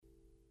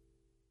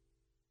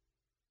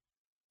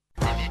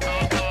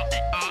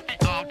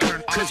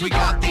cause we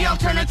got the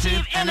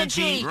alternative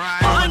energy.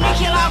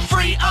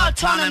 Molecular-free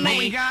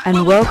autonomy.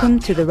 And welcome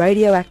to The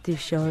Radioactive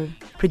Show,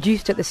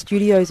 produced at the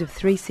studios of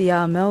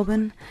 3CR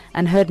Melbourne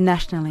and heard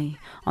nationally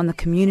on the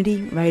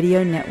Community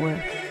Radio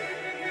Network.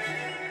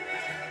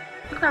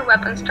 Nuclear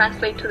weapons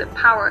translate to the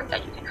power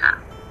that you can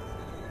have.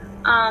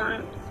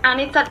 And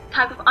it's a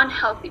type of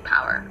unhealthy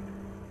power.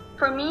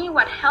 For me,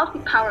 what healthy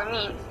power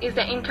means is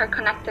the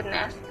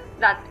interconnectedness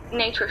that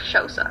nature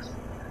shows us.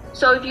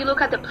 So if you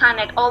look at the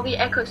planet, all the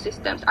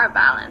ecosystems are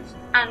balanced,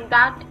 and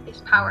that is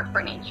power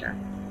for nature.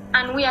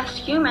 And we as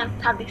humans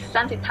have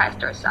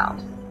desensitized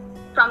ourselves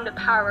from the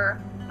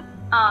power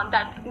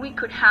that we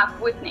could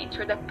have with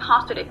nature, the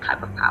positive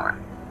type of power.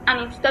 And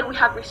instead we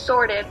have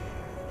resorted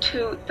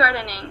to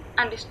threatening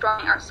and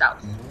destroying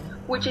ourselves,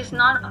 which is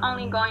not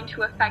only going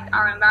to affect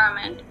our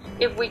environment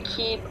if we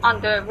keep on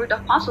the route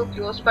of fossil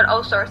fuels, but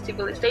also our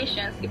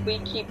civilizations if we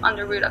keep on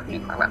the route of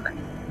nuclear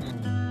weapons.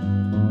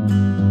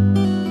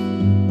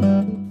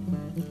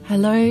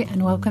 Hello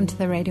and welcome to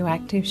the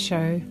Radioactive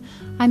Show.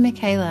 I'm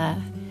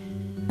Michaela.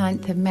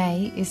 9th of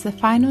May is the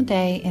final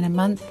day in a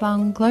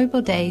month-long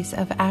global days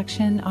of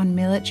action on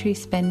military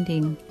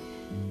spending.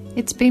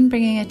 It's been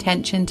bringing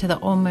attention to the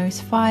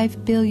almost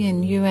 $5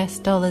 billion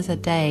a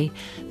day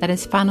that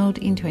is funneled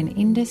into an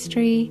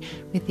industry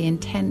with the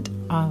intent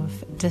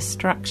of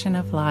destruction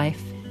of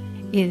life.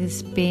 It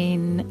has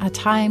been a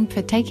time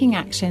for taking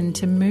action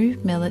to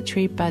move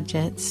military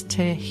budgets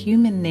to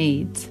human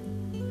needs.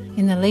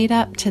 In the lead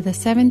up to the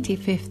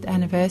 75th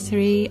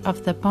anniversary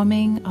of the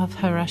bombing of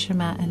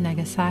Hiroshima and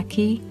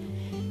Nagasaki,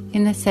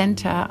 in the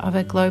center of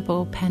a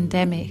global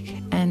pandemic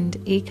and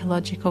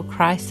ecological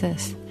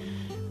crisis,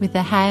 with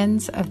the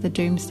hands of the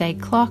doomsday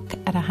clock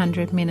at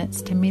 100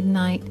 minutes to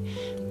midnight,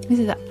 this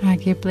is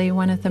arguably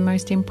one of the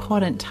most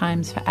important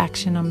times for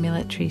action on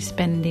military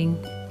spending.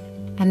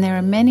 And there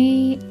are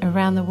many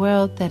around the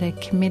world that are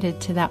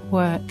committed to that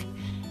work.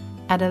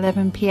 At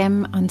 11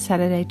 p.m. on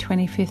Saturday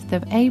 25th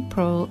of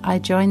April, I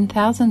joined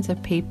thousands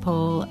of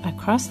people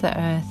across the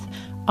earth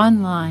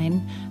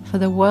online for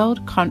the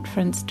World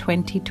Conference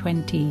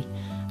 2020,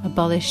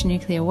 Abolish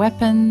Nuclear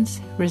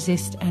Weapons,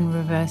 Resist and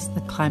Reverse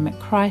the Climate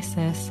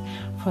Crisis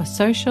for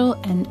Social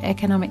and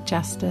Economic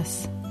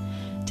Justice.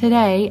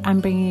 Today, I'm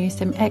bringing you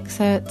some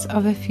excerpts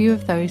of a few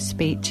of those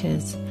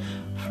speeches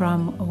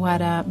from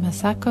Wada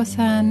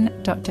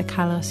Masako-san, Dr.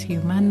 Carlos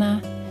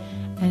Humana,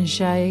 and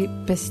Jay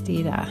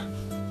Bastida.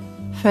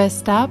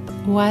 First up,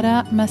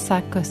 Wada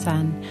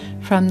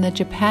Masako-san from the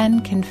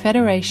Japan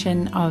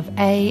Confederation of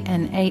A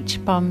and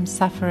H bomb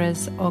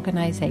sufferers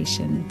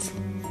organizations.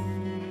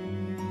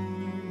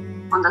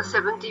 On the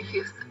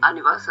 75th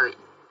anniversary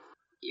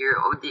year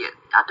of the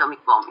atomic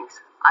bombings,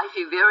 I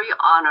feel very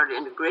honored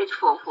and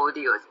grateful for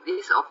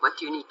this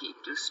opportunity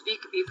to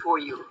speak before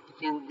you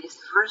in this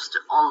first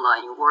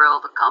online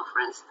world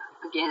conference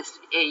against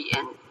A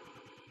and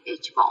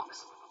H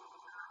bombs.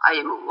 I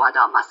am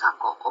Wada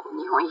Masako of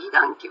Nihon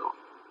Hidankyo.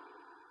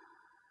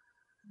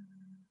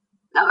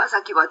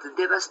 Nagasaki was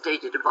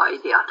devastated by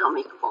the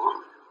atomic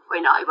bomb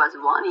when I was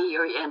 1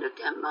 year and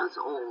 10 months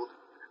old,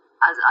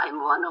 as I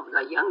am one of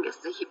the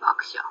youngest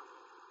hibakusha.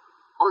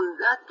 On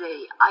that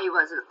day, I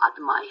was at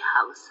my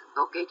house,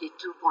 located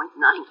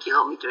 2.9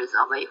 kilometers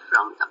away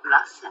from the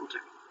blast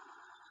center.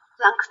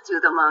 Thanks to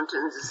the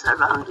mountains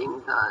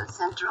surrounding the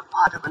central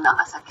part of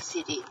Nagasaki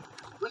City,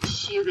 which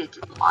shielded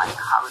my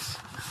house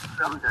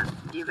from the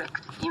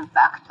direct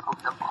impact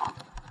of the bomb,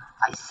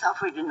 I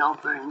suffered no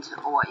burns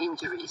or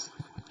injuries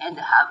and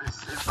have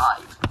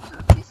survived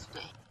to this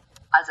day.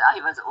 As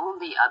I was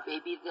only a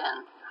baby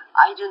then,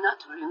 I do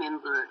not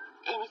remember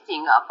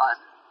anything about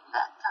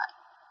that time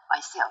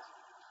myself.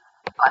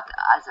 But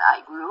as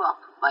I grew up,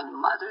 my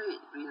mother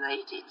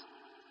related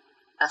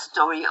the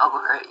story of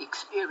her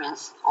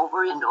experience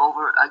over and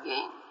over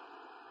again.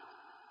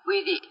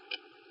 With the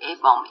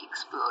A-bomb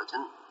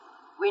explosion,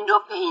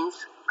 window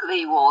panes,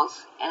 clay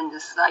walls, and the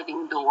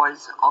sliding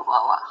doors of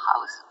our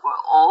house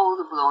were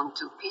all blown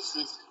to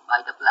pieces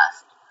by the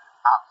blast.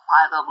 A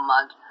pile of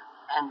mud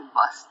and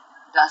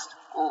dust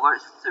over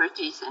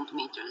 30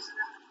 centimeters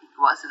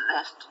was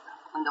left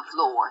on the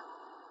floor,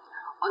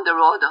 on the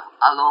road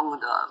along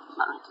the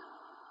mountain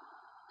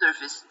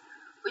surface,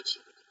 which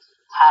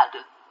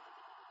had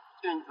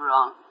turned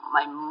brown.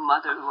 My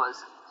mother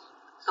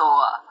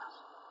saw a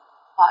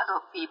pile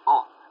of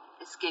people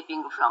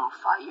escaping from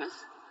fires,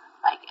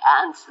 like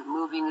ants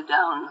moving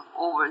down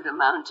over the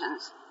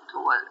mountains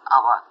toward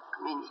our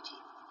community.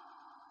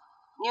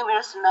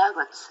 Numerous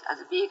maggots as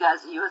big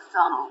as your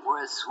thumb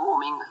were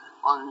swarming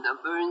on the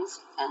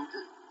burns and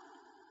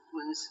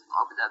wounds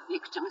of the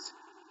victims,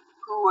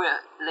 who were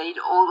laid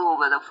all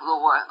over the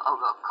floor of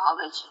a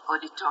college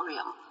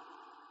auditorium.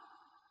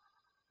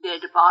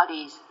 Dead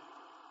bodies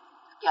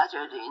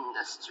scattered in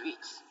the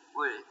streets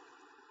were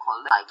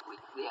collided with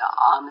their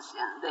arms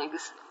and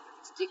legs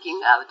sticking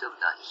out of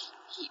the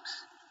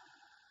heaps.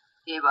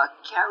 They were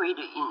carried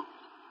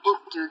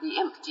into the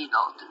empty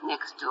lot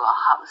next to a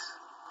house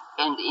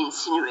and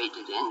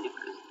incinerated and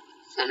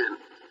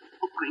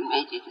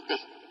cremated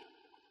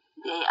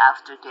day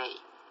after day.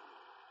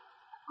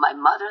 My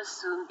mother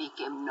soon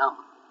became numb,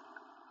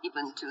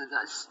 even to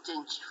the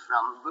stench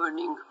from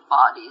burning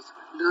bodies,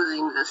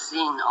 losing the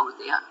scene of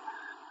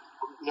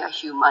their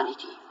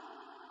humanity.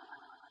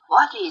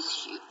 What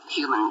is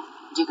human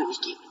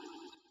dignity?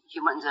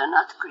 Humans are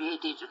not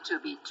created to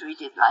be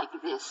treated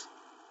like this,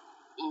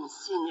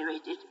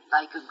 incinerated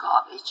like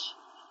garbage.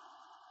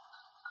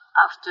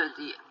 After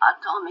the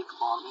atomic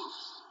bombing,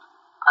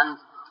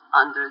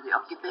 under the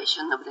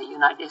occupation of the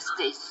United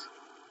States,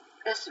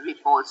 press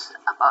reports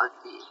about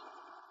the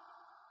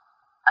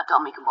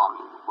atomic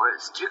bombing were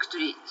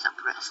strictly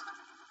suppressed.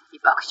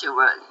 Hibakusha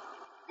were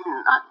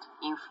not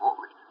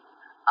informed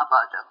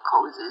about the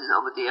causes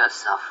of their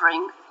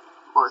suffering,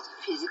 both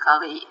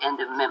physically and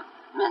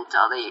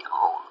mentally,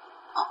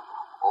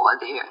 or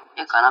their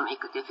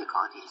economic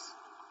difficulties.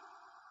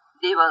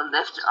 They were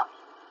left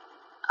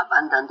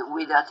abandoned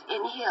without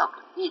any help,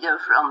 either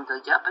from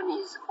the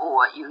Japanese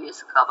or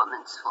U.S.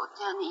 governments for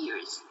 10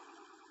 years,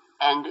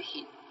 and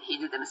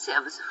hid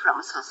themselves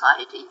from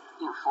society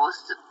in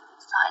forced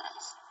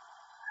silence.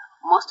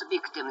 Most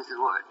victims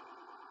who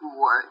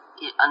were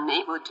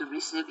unable to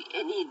receive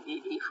any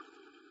relief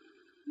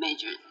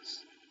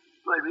measures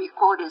were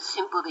recorded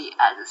simply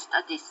as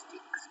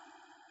statistics.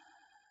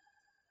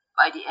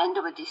 By the end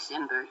of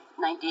December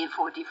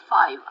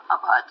 1945,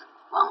 about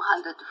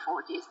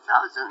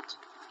 140,000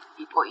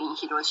 people in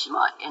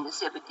Hiroshima and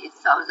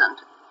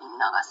 70,000 in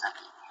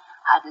Nagasaki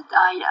had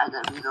died as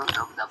a result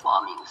of the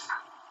bombings.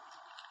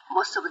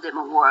 Most of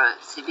them were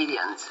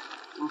civilians,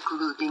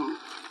 including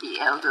the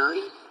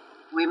elderly,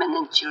 women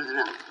and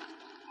children,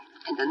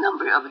 and the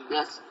number of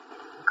deaths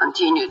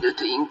continued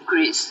to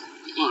increase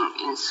in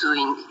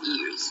ensuing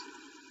years.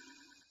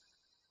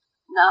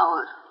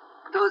 Now,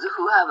 those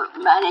who have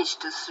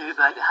managed to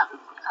survive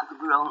have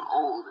grown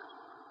old.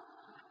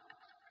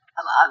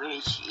 Our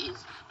average age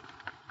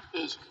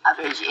is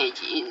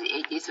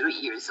 83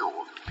 years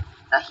old.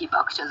 The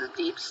Hibakusha's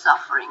deep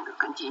suffering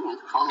continued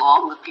for a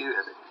long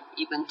period,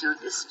 even to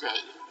this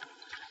day.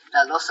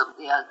 The loss of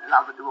their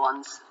loved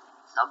ones,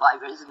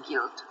 survivors'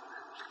 guilt,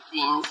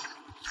 scenes,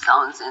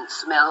 sounds, and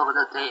smell of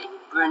the day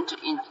burnt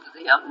into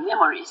their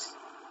memories.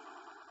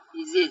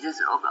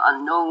 Diseases of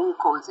unknown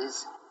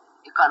causes,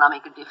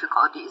 economic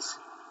difficulties,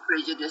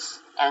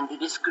 prejudice, and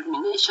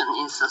discrimination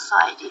in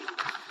society,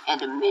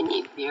 and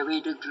many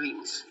buried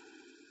dreams.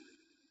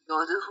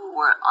 Those who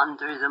were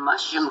under the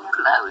mushroom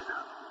cloud,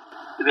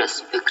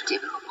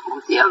 irrespective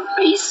of their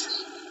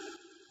race,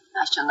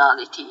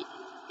 nationality,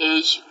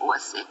 age, or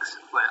sex,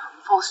 were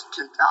forced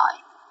to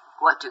die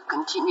or to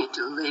continue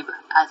to live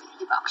as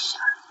Hibakusha.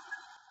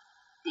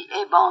 The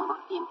A-bomb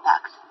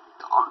impact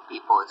on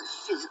people's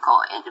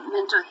physical and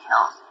mental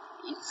health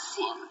is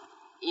seen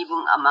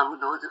even among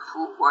those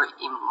who were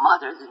in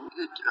mother's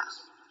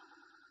uterus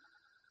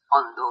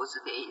on those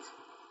days,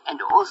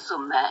 and also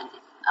mad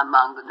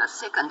among the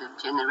second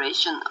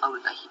generation of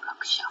the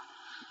Hibakusha.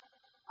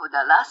 For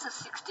the last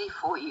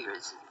 64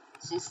 years,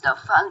 since the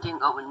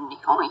founding of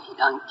Nihon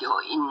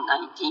Hidankyo in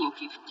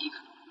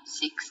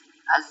 1956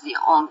 as the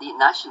only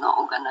national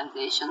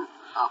organization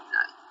of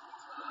the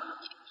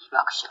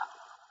Hibakusha,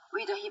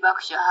 we the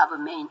Hibakusha have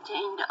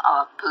maintained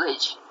our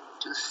pledge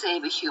to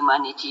save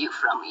humanity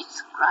from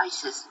its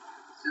crisis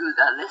through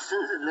the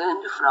lessons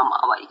learned from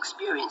our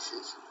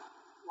experiences,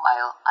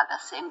 while at the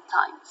same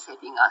time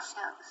saving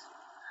ourselves,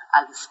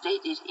 as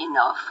stated in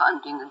our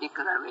founding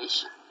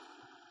declaration.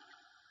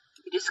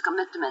 With this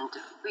commitment,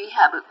 we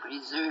have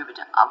preserved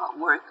our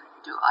work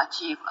to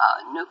achieve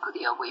a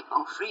nuclear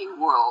weapon-free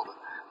world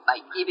by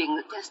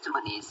giving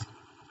testimonies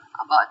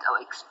about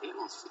our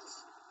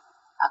experiences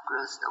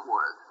across the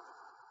world.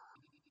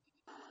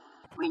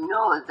 We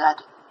know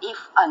that if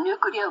a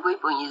nuclear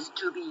weapon is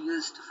to be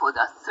used for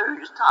the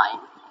third time,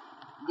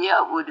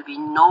 there would be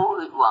no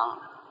one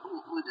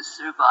who would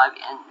survive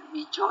and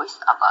rejoice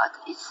about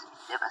its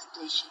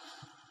devastation.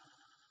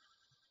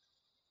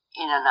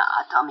 In an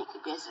atomic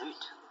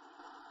desert,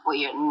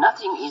 where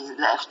nothing is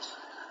left,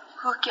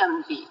 who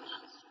can be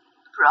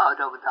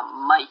proud of the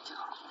might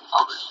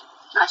of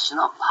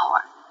national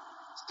power,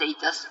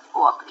 status,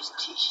 or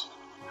prestige?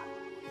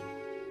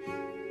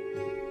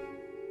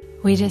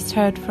 We just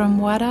heard from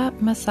Wada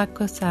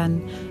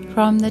Masako-san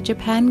from the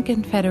Japan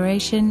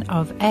Confederation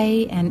of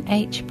A and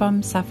H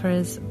bomb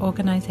sufferers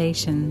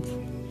organizations.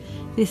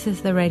 This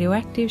is the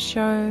Radioactive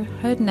Show,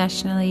 heard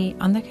nationally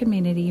on the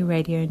Community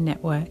Radio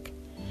Network.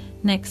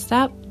 Next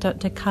up,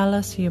 Dr.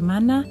 Carlos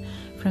Umana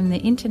from the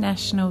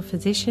International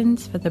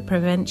Physicians for the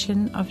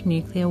Prevention of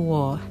Nuclear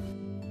War.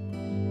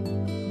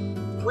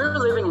 We're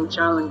living in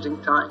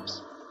challenging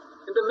times.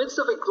 In the midst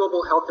of a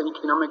global health and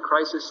economic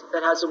crisis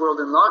that has the world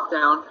in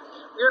lockdown,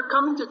 we are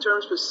coming to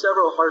terms with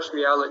several harsh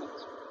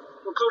realities,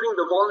 including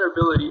the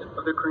vulnerability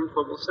of the current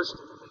global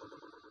system.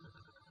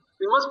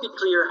 We must be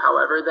clear,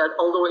 however, that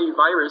although a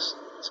virus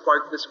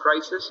sparked this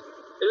crisis,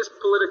 it is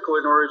political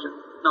in origin,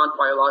 not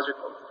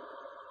biological.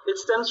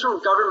 It stems from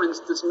governments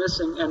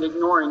dismissing and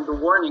ignoring the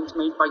warnings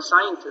made by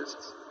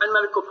scientists and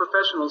medical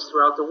professionals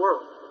throughout the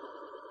world.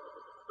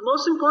 The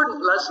most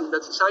important lesson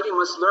that society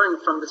must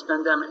learn from this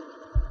pandemic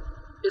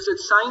is that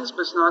science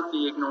must not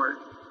be ignored.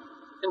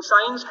 And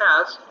science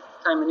has,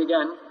 time and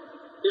again,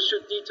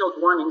 issued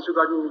detailed warnings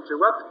regarding nuclear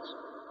weapons.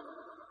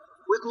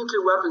 With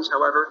nuclear weapons,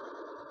 however,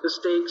 the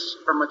stakes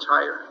are much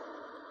higher.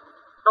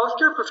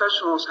 Healthcare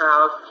professionals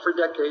have, for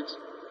decades,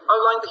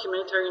 outlined the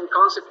humanitarian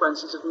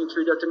consequences of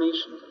nuclear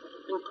detonation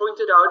and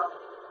pointed out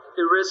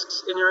the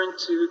risks inherent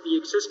to the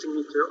existing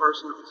nuclear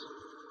arsenals.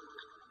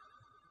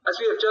 As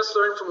we have just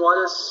learned from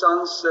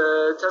Wada-san's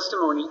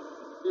testimony,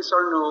 these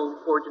are no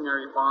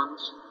ordinary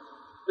bombs.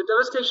 The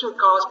devastation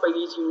caused by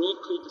these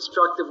uniquely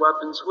destructive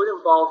weapons would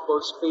involve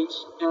both space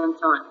and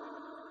time.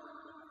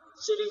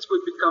 Cities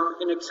would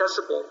become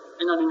inaccessible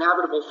and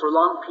uninhabitable for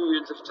long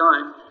periods of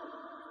time,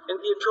 and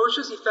the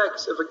atrocious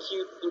effects of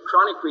acute and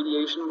chronic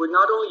radiation would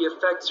not only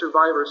affect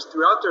survivors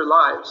throughout their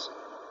lives,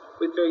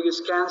 with various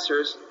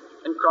cancers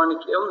and chronic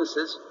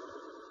illnesses,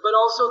 but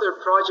also their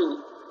progeny,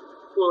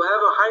 who will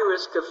have a high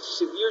risk of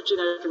severe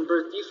genetic and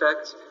birth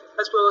defects,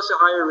 as well as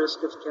a higher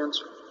risk of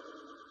cancer.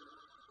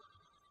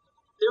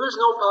 There is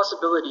no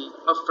possibility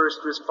of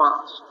first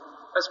response,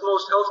 as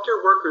most healthcare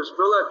workers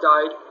will have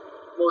died,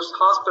 most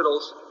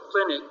hospitals,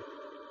 clinic,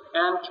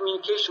 and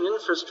communication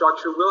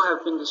infrastructure will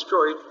have been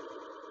destroyed,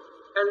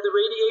 and the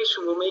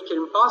radiation will make it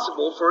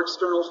impossible for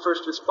external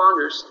first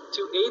responders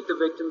to aid the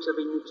victims of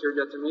a nuclear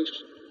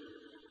detonation.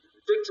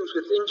 Victims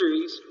with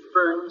injuries,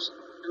 burns,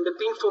 and the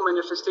painful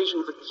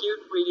manifestation of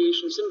acute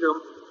radiation syndrome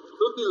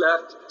will be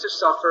left to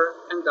suffer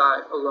and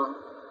die alone.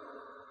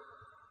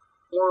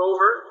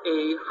 Moreover,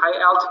 a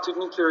high-altitude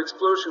nuclear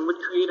explosion would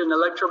create an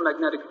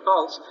electromagnetic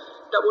pulse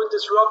that would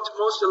disrupt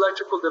most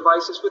electrical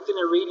devices within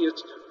a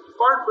radius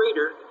far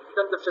greater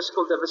than the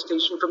physical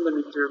devastation from the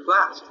nuclear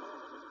blast,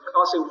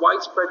 cause a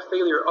widespread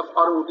failure of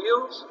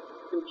automobiles,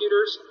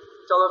 computers,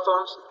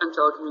 telephones, and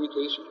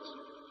telecommunications.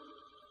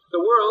 The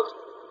world,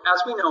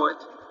 as we know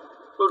it,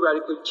 will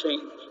radically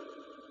change.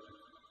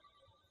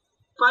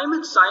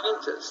 Climate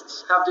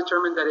scientists have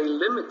determined that a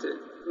limited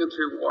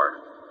nuclear war,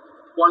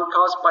 one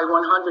caused by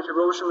 100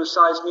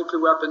 Hiroshima-sized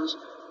nuclear weapons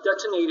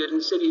detonated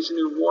in cities in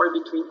a war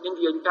between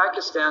India and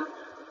Pakistan,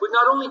 would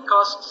not only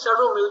cost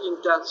several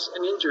million deaths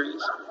and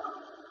injuries,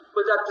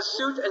 but that the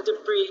soot and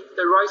debris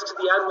that rise to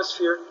the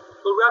atmosphere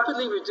will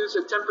rapidly reduce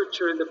the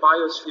temperature in the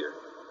biosphere,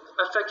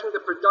 affecting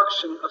the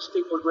production of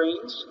staple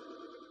grains,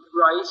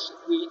 rice,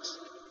 wheat,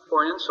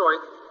 corn, and soy,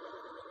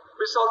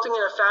 resulting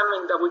in a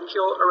famine that would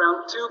kill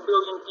around 2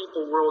 billion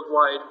people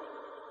worldwide,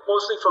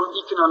 mostly from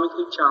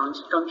economically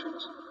challenged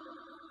countries,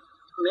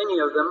 many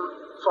of them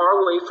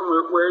far away from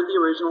where the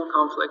original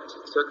conflict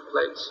took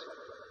place.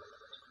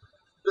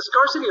 The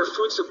scarcity of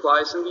food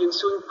supplies and the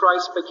ensuing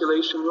price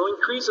speculation will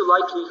increase the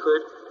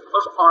likelihood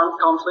of armed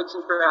conflicts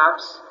and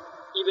perhaps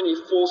even a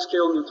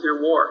full-scale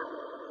nuclear war,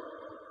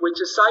 which,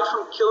 aside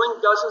from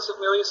killing dozens of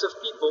millions of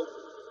people,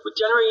 would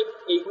generate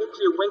a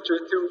nuclear winter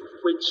through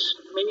which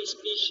many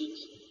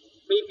species,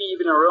 maybe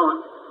even our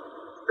own,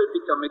 could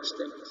become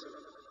extinct.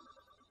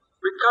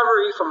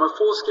 Recovery from a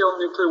full-scale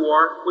nuclear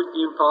war would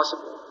be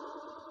impossible.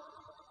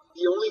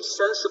 The only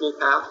sensible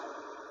path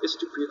is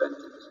to prevent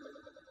it.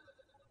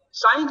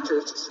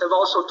 Scientists have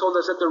also told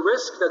us that the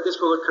risk that this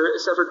will occur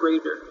is ever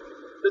greater.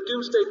 The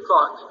doomsday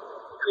clock,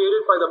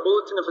 created by the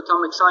Bulletin of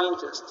Atomic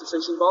Scientists, is a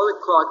symbolic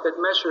clock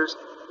that measures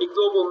a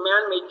global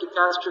man-made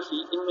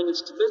catastrophe in minutes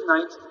to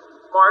midnight,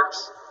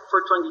 marks, for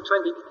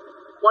 2020,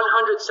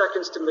 100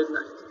 seconds to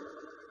midnight,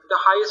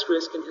 the highest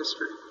risk in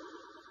history.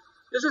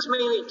 This is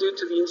mainly due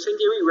to the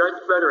incendiary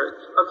rhetoric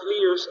of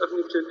leaders of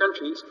nuclear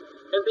countries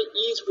and the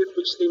ease with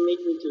which they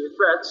make nuclear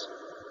threats,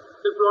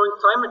 the growing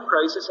climate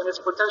crisis and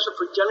its potential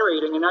for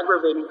generating and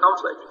aggravating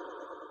conflict,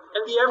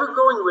 and the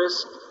ever-growing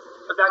risk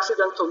of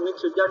accidental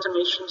nuclear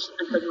detonations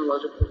and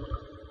technological war.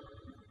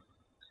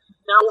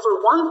 Now, over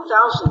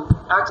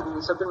 1,000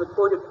 accidents have been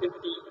reported with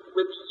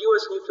the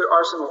U.S. nuclear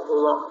arsenal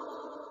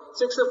alone, 6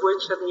 of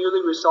which have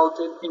nearly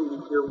resulted in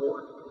nuclear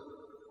war.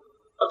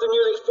 Of the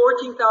nearly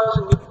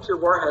 14,000 nuclear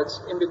warheads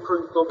in the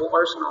current global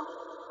arsenal,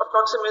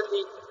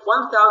 approximately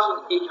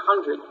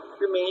 1,800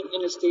 remain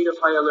in a state of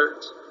high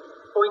alert,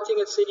 pointing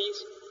at cities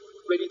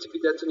ready to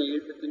be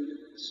detonated within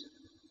minutes.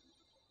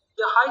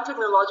 The high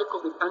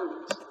technological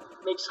dependence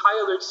makes high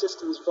alert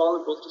systems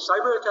vulnerable to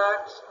cyber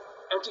attacks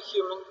and to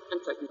human and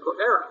technical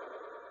error.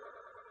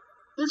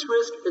 This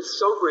risk is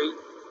so great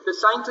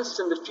that scientists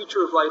in the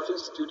Future of Life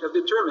Institute have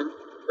determined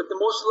that the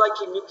most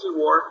likely nuclear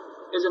war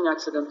is an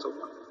accidental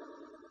one.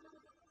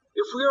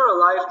 If we are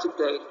alive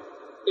today,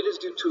 it is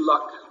due to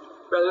luck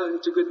rather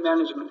than to good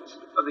management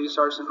of these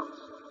arsenals.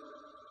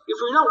 If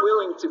we're not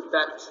willing to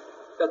bet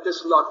that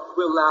this luck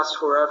will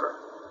last forever,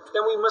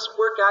 then we must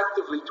work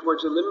actively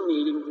towards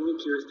eliminating the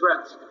nuclear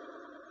threat,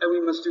 and we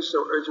must do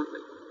so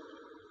urgently.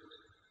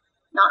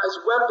 Now,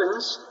 as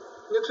weapons,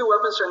 nuclear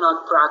weapons are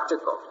not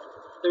practical.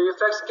 Their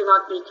effects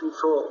cannot be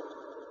controlled.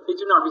 They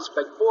do not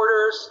respect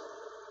borders.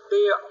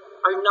 They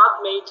are not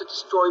made to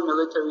destroy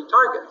military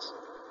targets,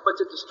 but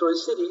to destroy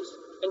cities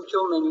and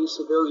kill many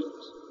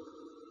civilians.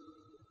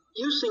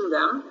 Using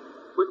them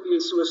would be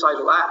a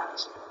suicidal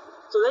act,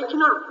 so they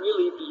cannot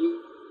really be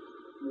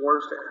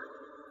warfare.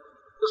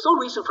 The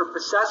sole reason for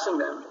possessing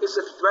them is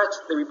the threat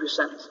they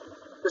represent,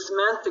 the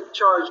semantic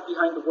charge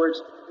behind the words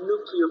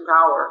nuclear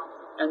power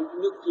and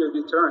nuclear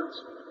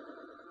deterrence.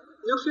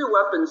 Nuclear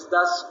weapons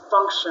thus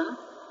function,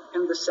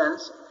 in the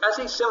sense,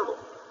 as a symbol,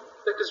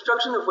 the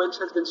construction of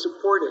which has been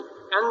supported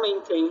and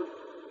maintained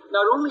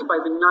not only by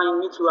the 9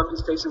 nuclear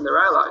weapon states and their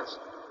allies,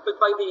 but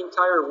by the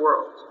entire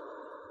world,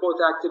 both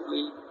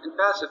actively and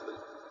passively,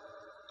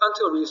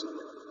 until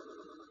recently.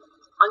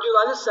 On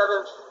July the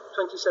 7th,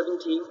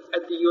 2017,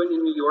 at the UN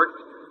in New York,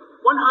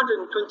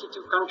 122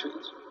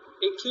 countries,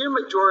 a clear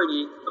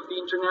majority of the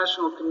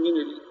international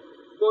community,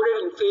 voted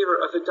in favor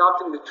of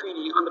adopting the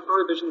Treaty on the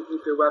Prohibition of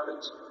Nuclear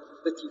Weapons,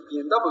 the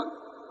TPNW.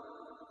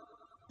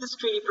 This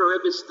treaty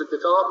prohibits the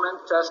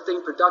development,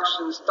 testing,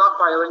 production,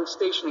 stockpiling,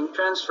 stationing,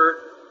 transfer,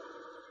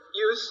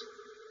 use,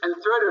 and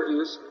threat of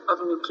use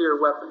of nuclear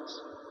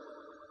weapons.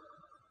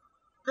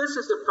 This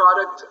is the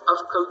product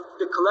of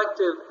the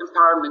collective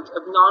empowerment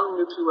of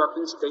non-nuclear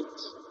weapon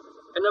states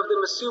and of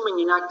them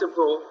assuming an active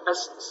role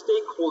as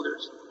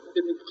stakeholders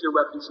in the nuclear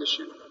weapons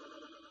issue.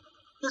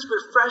 This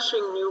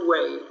refreshing new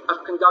way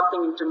of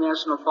conducting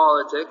international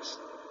politics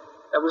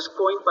that was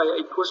coined by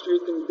a Costa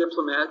Rican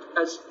diplomat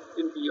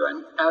in the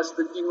UN as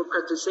the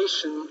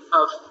democratization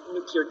of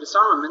nuclear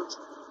disarmament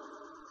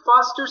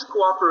fosters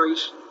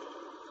cooperation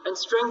and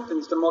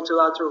strengthens the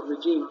multilateral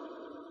regime,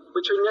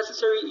 which are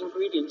necessary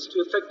ingredients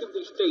to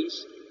effectively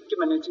face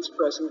humanity's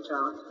present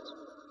challenges.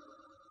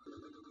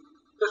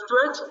 The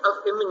threat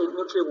of imminent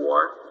nuclear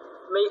war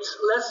makes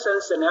less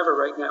sense than ever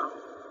right now.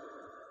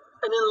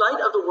 And in light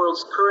of the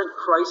world's current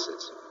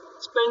crisis,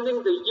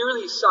 spending the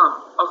yearly sum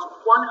of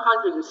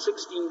 $116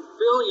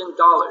 billion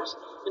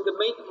in the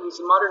maintenance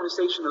and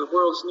modernization of the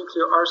world's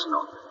nuclear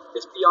arsenal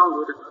is beyond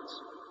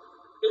ludicrous.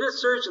 It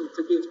is urgent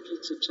to give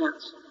peace a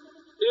chance.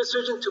 It is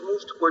urgent to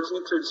move towards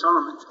nuclear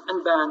disarmament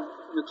and ban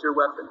nuclear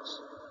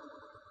weapons.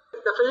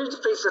 The failure to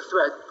face the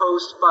threat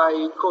posed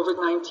by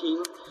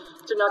COVID-19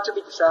 turned out to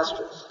be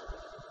disastrous.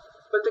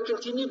 But the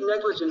continued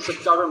negligence of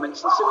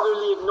governments in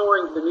similarly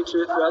ignoring the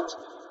nuclear threat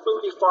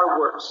will be far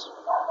worse.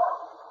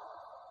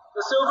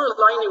 The silver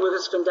lining with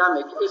this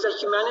pandemic is that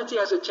humanity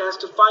has a chance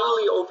to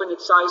finally open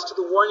its eyes to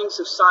the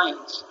warnings of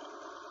science,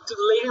 to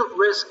the latent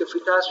risk of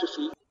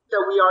catastrophe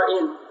that we are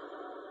in,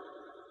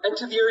 and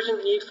to the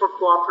urgent need for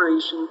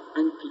cooperation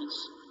and peace.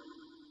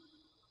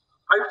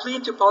 Our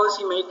plea to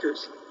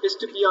policymakers is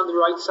to be on the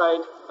right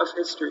side of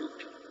history,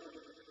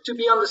 to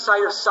be on the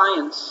side of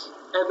science,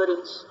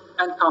 evidence,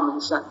 and common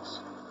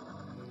sense.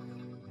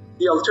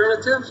 The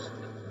alternative,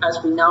 as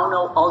we now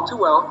know all too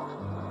well,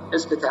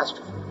 is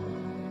catastrophe.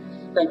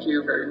 Thank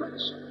you very much.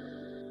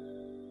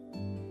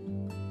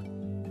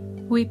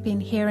 We've been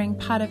hearing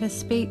part of a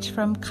speech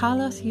from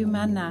Carlos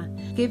Umana,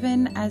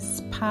 given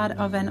as part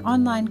of an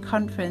online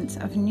conference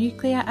of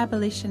nuclear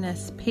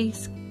abolitionists,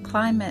 peace,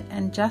 climate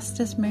and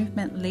justice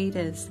movement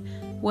leaders,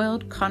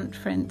 World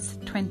Conference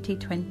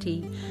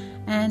 2020.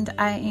 And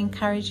I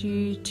encourage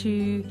you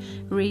to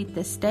read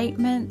the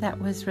statement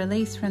that was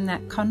released from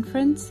that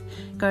conference.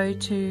 Go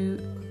to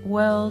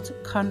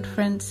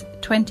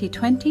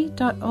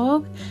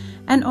worldconference2020.org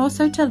and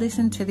also to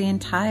listen to the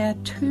entire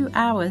 2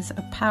 hours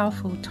of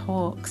powerful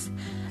talks.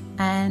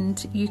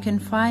 And you can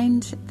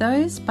find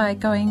those by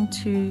going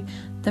to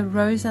the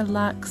Rosa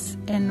Lux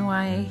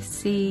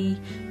NYC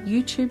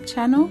YouTube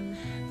channel.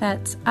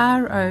 That's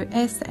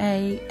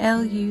ROSALUX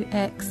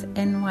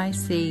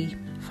NYC.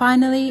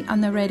 Finally,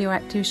 on the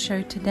Radioactive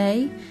Show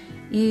today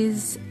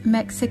is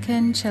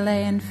Mexican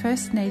Chilean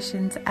First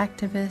Nations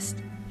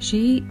activist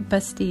Xi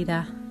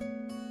Bastida.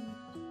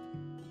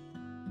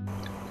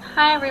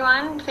 Hi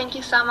everyone, thank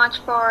you so much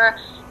for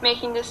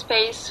making this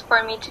space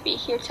for me to be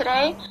here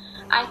today.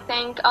 I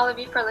thank all of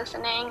you for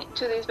listening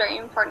to this very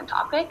important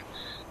topic.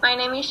 My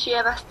name is Xi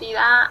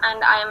Bastida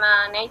and I'm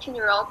an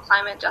 18-year-old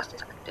climate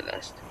justice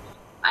activist.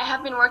 I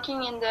have been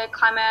working in the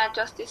climate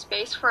justice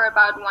space for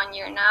about 1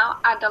 year now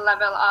at the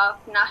level of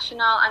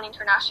national and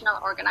international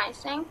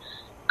organizing.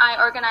 I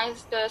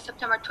organized the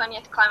September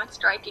 20th climate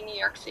strike in New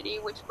York City,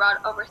 which brought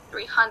over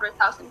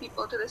 300,000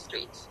 people to the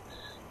streets.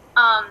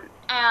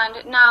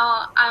 And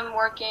now I'm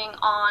working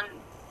on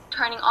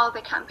turning all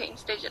the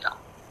campaigns digital.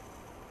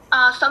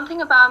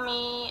 Something about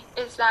me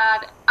is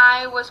that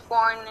I was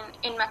born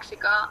in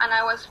Mexico and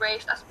I was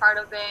raised as part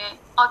of the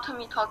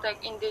Otomi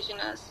Toltec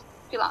indigenous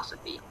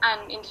philosophy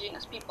and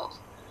indigenous peoples.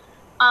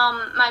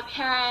 My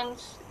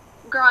parents,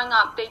 growing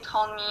up, they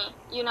told me,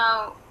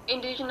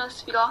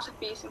 indigenous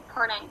philosophy is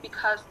important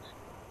because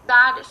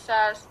that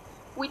says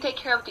we take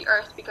care of the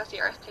earth because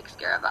the earth takes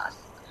care of us.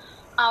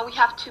 We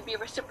have to be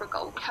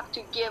reciprocal. We have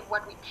to give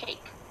what we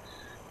take.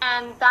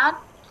 And that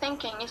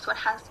thinking is what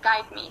has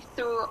guided me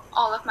through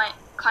all of my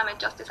climate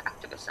justice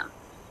activism.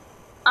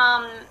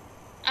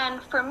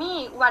 And for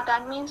me, what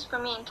that means for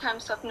me in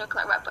terms of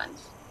nuclear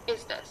weapons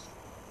is this.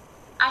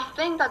 I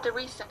think that the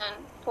reason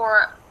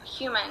for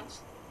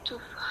humans to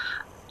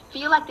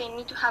feel like they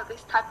need to have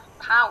this type of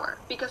power,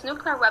 because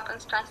nuclear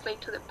weapons translate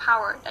to the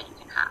power that you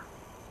can have.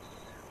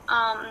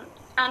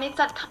 And it's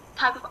that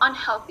type of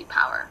unhealthy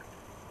power.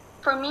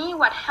 For me,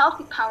 what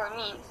healthy power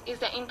means is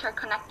the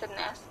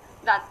interconnectedness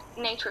that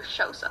nature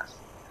shows us.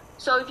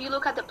 So if you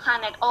look at the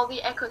planet, all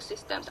the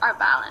ecosystems are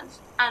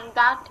balanced, and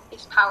that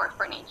is power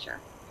for nature.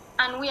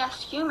 And we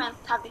as humans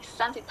have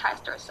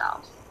desensitized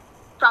ourselves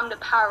from the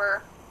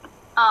power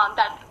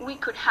that we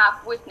could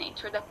have with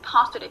nature, that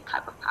positive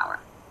type of power.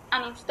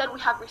 And instead we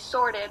have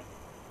resorted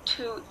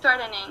to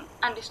threatening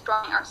and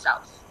destroying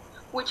ourselves,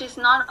 which is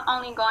not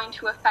only going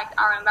to affect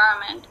our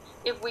environment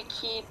if we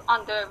keep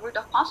on the route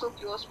of fossil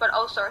fuels, but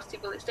also our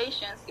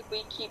civilizations if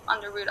we keep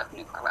on the route of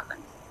nuclear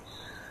weapons.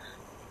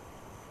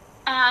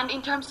 And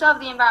in terms of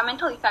the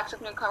environmental effects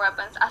of nuclear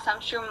weapons, as I'm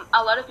sure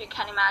a lot of you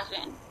can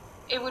imagine,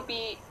 it would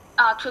be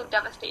truly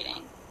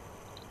devastating.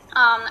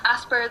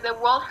 As per the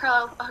World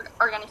Health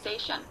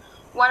Organization,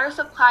 water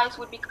supplies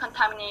would be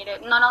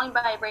contaminated not only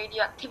by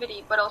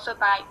radioactivity, but also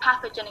by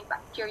pathogenic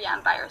bacteria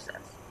and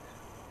viruses.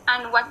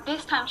 And what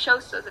this time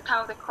shows us, the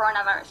time of the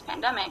coronavirus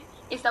pandemic,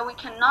 is that we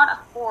cannot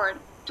afford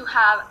to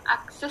have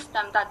a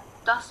system that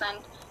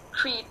doesn't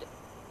treat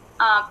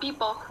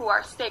people who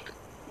are sick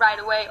right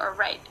away or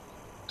right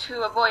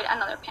to avoid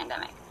another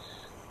pandemic.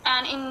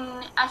 And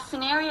in a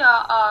scenario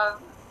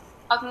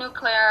of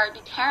nuclear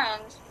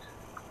deterrence,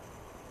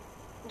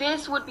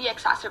 this would be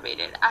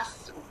exacerbated,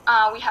 as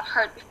we have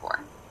heard before.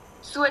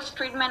 Sewage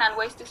treatment and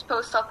waste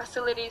disposal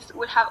facilities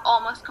would have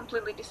almost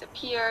completely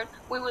disappeared.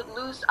 We would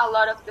lose a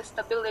lot of the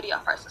stability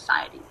of our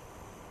society.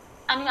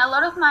 And in a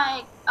lot of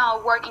my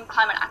work in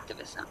climate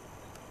activism,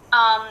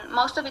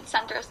 most of it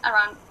centers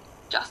around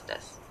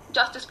justice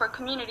for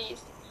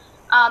communities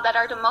that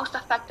are the most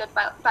affected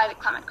by the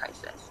climate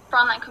crisis.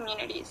 Frontline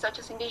communities such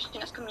as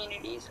indigenous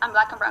communities and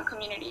black and brown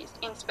communities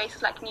in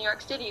spaces like New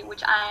York City,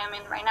 which I am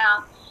in right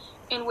now,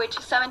 in which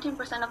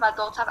 17% of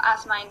adults have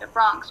asthma in the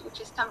Bronx, which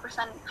is 10%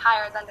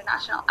 higher than the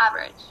national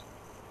average.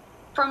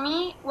 For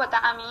me, what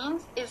that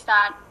means is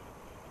that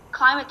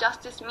climate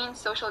justice means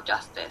social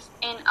justice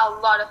in a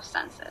lot of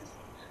senses.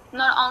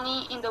 Not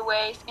only in the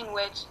ways in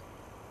which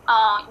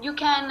you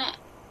can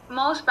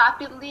most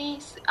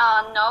rapidly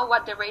know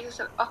what the race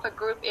of a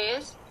group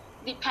is,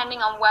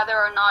 depending on whether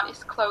or not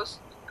it's close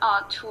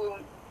to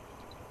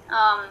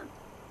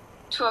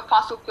a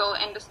fossil fuel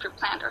industry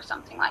plant or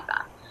something like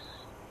that.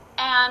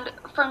 And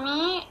for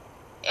me,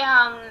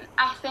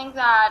 I think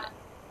that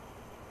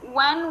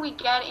when we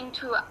get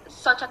into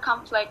such a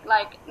conflict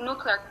like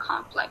nuclear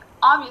conflict,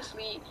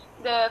 obviously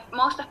the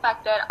most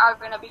affected are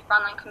going to be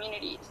frontline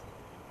communities.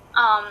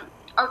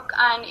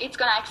 And it's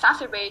going to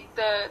exacerbate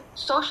the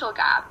social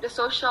gap, the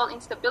social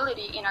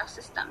instability in our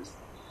systems.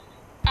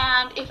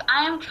 And if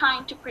I am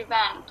trying to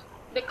prevent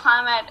the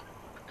climate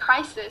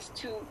crisis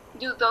to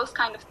do those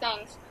kind of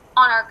things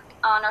on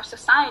our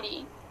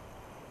society,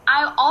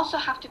 I also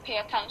have to pay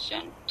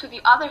attention to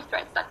the other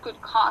threats that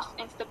could cause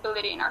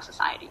instability in our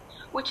society,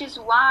 which is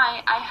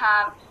why I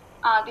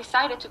have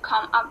decided to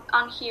come up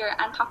on here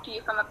and talk to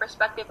you from a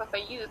perspective of a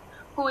youth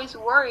who is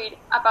worried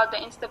about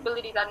the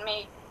instability that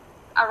may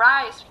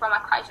arise from a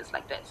crisis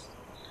like this.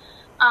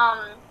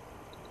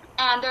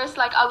 And there's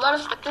like a lot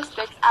of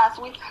statistics, as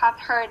we have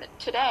heard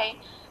today,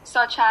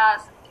 such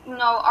as,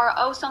 our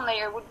ozone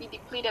layer would be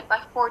depleted by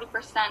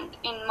 40%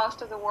 in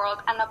most of the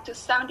world and up to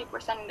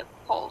 70% in the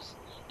poles.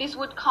 This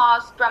would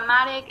cause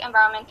dramatic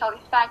environmental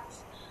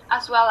effects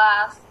as well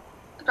as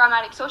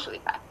dramatic social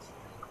effects.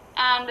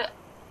 And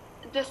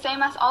the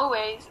same as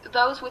always,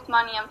 those with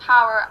money and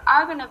power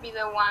are going to be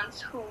the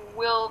ones who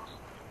will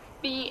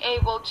be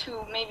able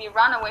to maybe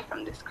run away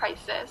from this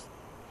crisis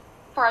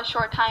for a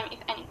short time, if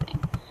anything.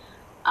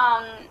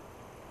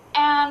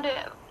 And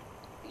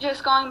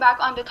just going back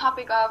on the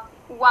topic of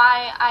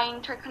why I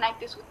interconnect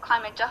this with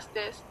climate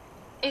justice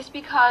is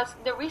because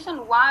the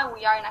reason why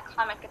we are in a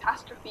climate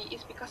catastrophe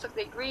is because of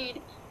the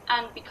greed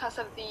and because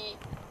of the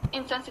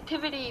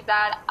insensitivity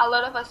that a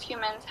lot of us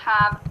humans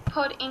have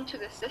put into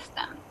the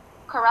system,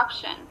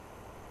 corruption.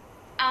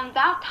 And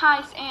that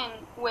ties in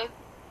with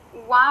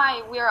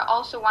why we are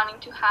also wanting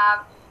to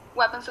have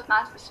weapons of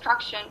mass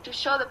destruction to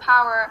show the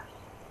power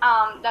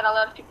that a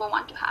lot of people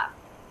want to have.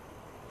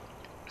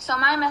 So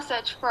my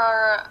message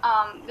for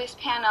this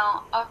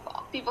panel of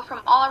people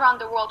from all around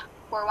the world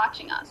who are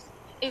watching us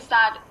is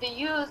that the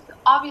youth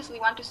obviously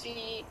want to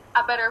see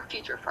a better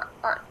future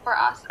for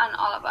us and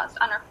all of us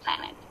on our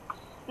planet.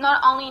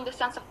 Not only in the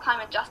sense of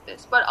climate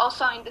justice, but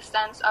also in the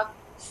sense of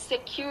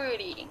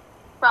security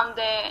from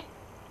the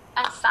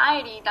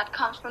anxiety that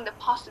comes from the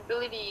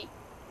possibility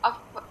of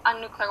a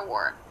nuclear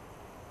war.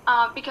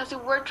 Because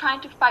if we're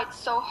trying to fight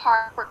so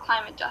hard for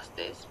climate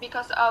justice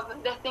because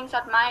of the things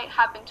that might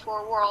happen to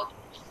our world,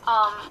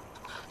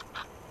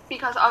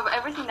 because of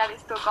everything that is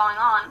still going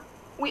on,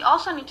 we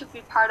also need to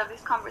be part of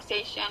this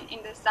conversation in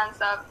the sense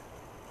of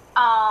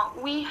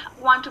we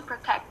want to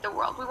protect the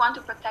world, we want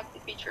to protect the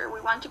future, we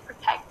want to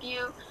protect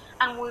you,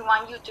 and we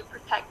want you to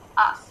protect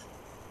us.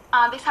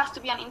 This has to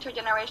be an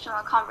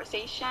intergenerational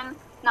conversation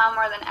now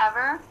more than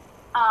ever.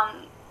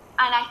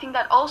 And I think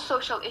that all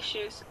social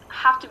issues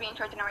have to be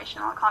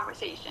intergenerational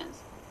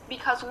conversations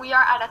because we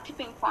are at a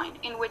tipping point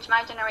in which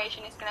my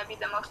generation is going to be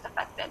the most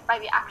affected by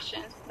the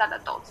actions that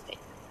adults take.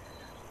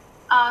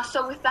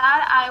 So with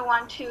that, I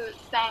want to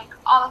thank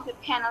all of the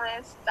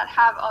panelists that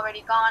have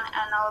already gone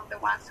and all of the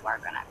ones who are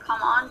going to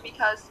come on,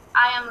 because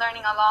I am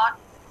learning a lot,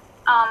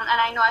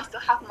 and I know I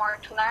still have more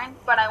to learn,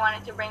 but I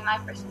wanted to bring my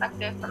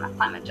perspective from a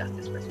climate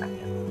justice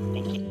perspective.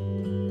 Thank you.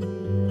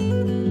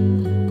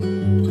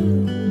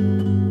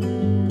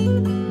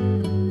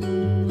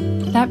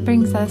 That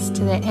brings us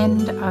to the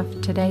end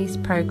of today's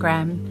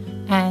program.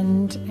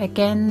 And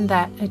again,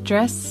 that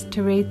address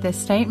to read the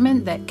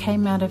statement that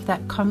came out of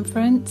that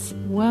conference,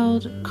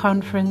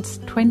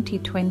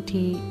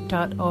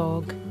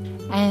 worldconference2020.org.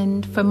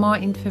 And for more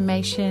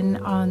information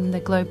on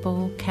the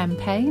global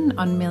campaign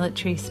on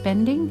military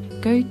spending,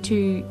 go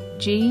to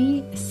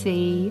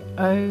gcoms.org.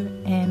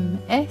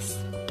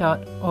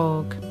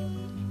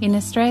 In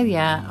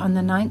Australia, on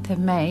the 9th of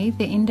May,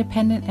 the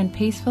Independent and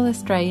Peaceful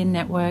Australian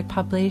Network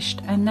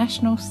published a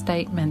national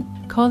statement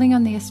calling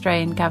on the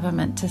Australian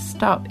government to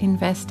stop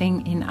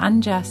investing in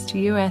unjust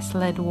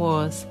US-led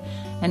wars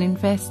and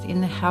invest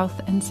in the health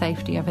and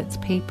safety of its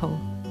people.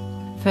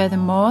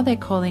 Furthermore, they're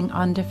calling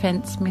on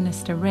Defence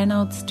Minister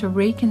Reynolds to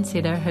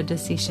reconsider her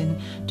decision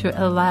to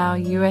allow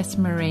US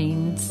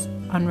Marines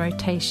on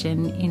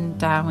rotation in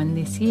Darwin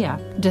this year,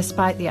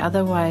 despite the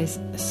otherwise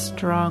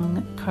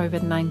strong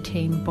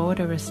COVID-19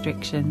 border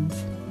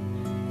restrictions.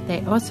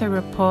 They also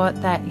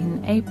report that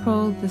in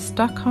April, the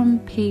Stockholm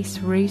Peace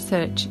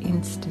Research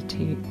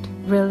Institute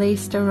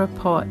released a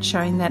report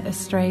showing that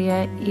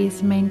Australia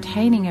is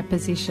maintaining a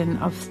position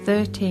of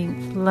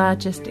 13th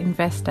largest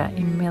investor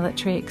in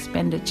military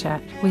expenditure,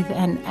 with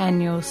an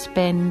annual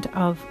spend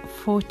of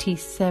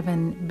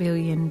 $47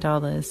 billion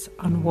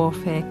on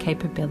warfare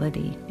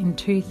capability in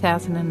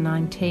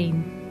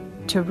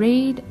 2019. To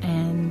read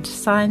and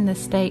sign the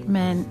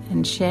statement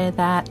and share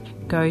that,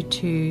 go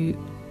to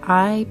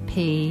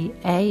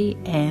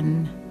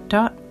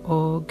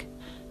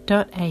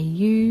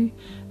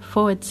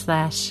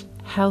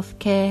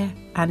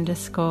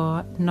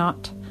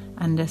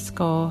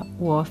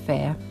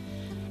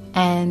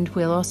And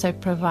we'll also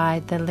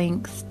provide the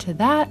links to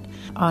that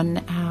on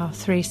our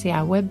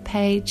 3CR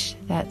webpage.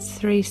 That's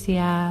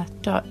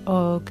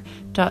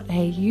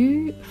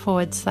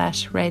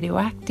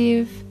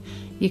 3cr.org.au/radioactive.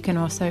 You can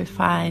also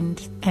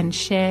find and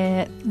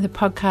share the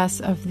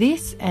podcasts of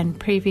this and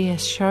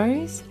previous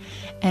shows.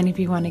 And if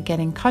you want to get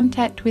in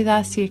contact with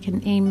us, you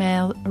can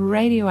email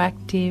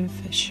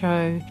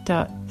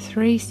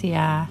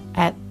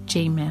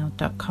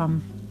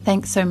radioactiveshow.3cr@gmail.com.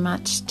 Thanks so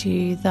much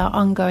to the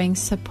ongoing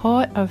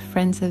support of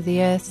Friends of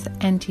the Earth's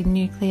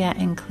Anti-Nuclear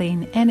and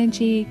Clean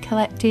Energy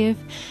Collective,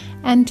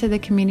 and to the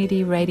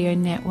Community Radio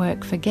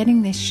Network for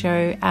getting this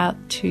show out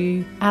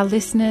to our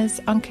listeners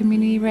on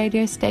community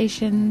radio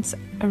stations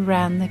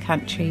around the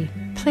country.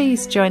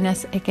 Please join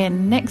us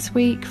again next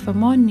week for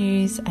more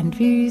news and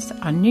views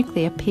on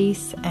nuclear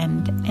peace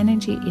and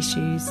energy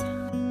issues.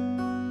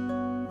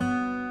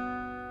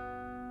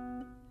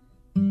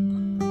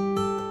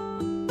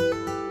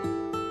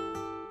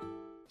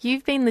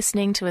 You've been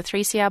listening to a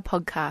 3CR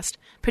podcast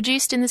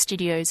produced in the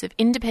studios of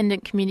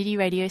independent community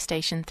radio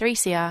station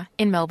 3CR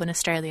in Melbourne,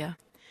 Australia.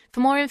 For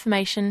more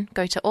information,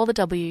 go to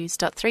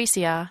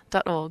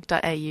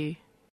allthews.3cr.org.au.